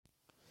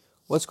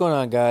What's going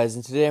on, guys?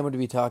 And today I'm going to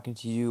be talking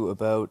to you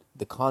about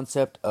the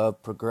concept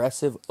of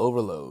progressive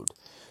overload.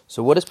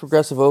 So what is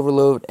progressive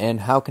overload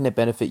and how can it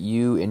benefit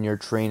you in your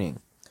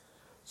training?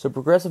 So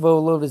progressive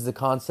overload is the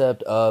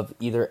concept of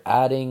either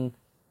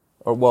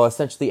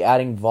essentially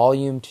adding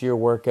volume to your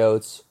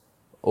workouts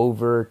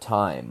over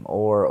time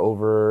or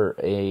over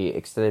a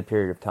extended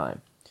period of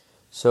time.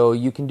 So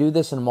you can do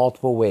this in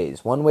multiple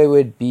ways. One way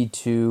would be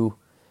to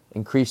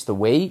increase the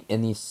weight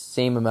in the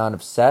same amount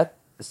of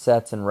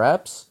sets and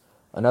reps.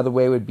 Another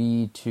way would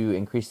be to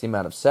increase the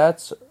amount of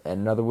sets, and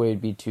another way would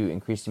be to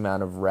increase the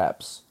amount of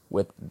reps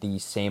with the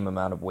same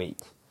amount of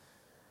weight.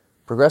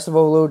 Progressive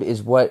overload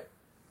is what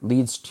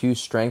leads to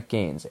strength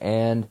gains,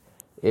 and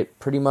it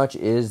pretty much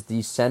is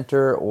the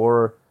center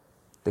or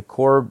the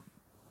core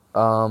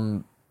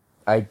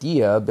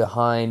idea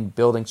behind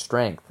building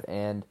strength.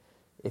 And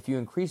if you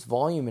increase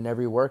volume in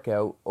every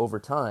workout over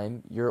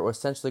time, you're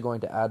essentially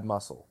going to add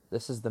muscle.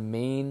 This is the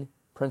main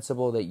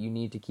principle that you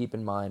need to keep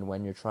in mind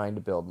when you're trying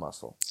to build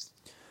muscle.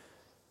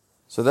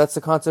 So that's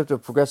the concept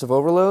of progressive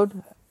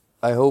overload.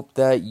 I hope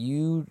that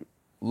you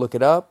look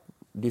it up,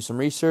 do some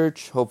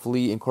research,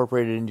 hopefully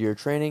incorporate it into your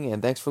training,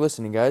 and thanks for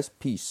listening, guys.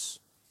 Peace.